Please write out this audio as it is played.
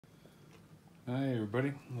Hi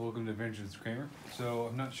everybody, welcome to Adventures with Kramer. So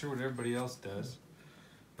I'm not sure what everybody else does,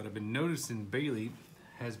 but I've been noticing Bailey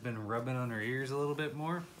has been rubbing on her ears a little bit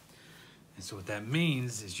more. And so what that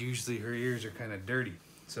means is usually her ears are kind of dirty.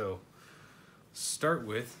 So start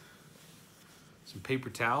with some paper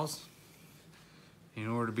towels in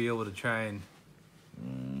order to be able to try and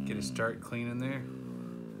get a start cleaning there.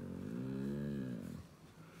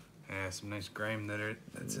 Some nice grime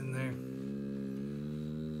that's in there.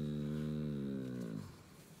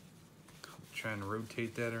 Trying to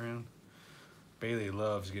rotate that around. Bailey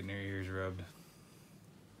loves getting her ears rubbed.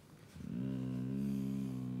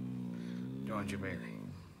 Don't you, Bailey?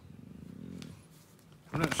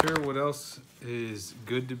 I'm not sure what else is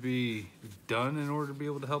good to be done in order to be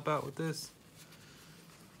able to help out with this.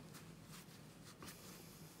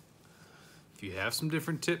 If you have some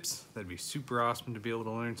different tips, that'd be super awesome to be able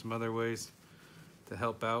to learn some other ways to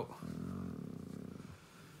help out.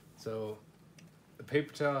 So the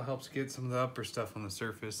paper towel helps get some of the upper stuff on the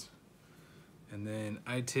surface. And then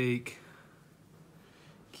I take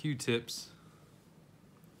Q-tips,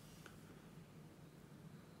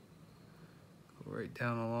 go right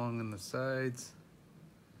down along on the sides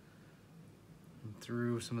and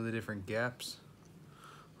through some of the different gaps.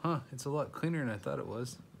 It's a lot cleaner than I thought it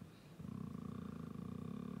was.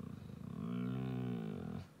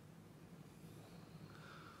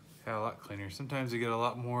 Yeah, a lot cleaner. Sometimes you get a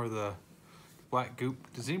lot more of the black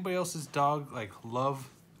goop. Does anybody else's dog love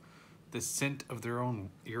the scent of their own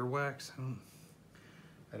earwax?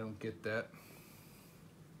 I don't get that,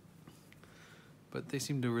 but they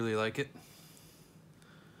seem to really like it.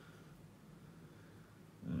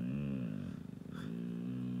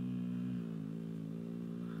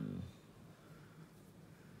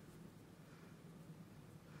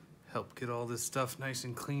 Help get all this stuff nice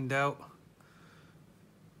and cleaned out.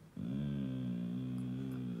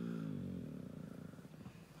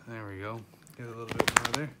 There we go. Get a little bit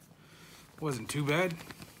more there. Wasn't too bad.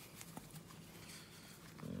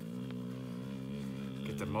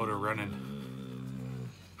 Get the motor running.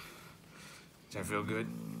 Does that feel good?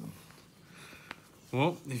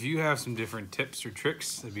 Well, if you have some different tips or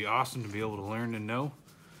tricks, it'd be awesome to be able to learn and know.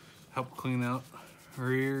 Help clean out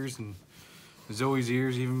her ears and Zoe's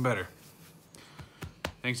ears even better.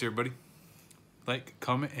 Thanks everybody. Like,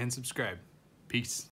 comment, and subscribe. Peace.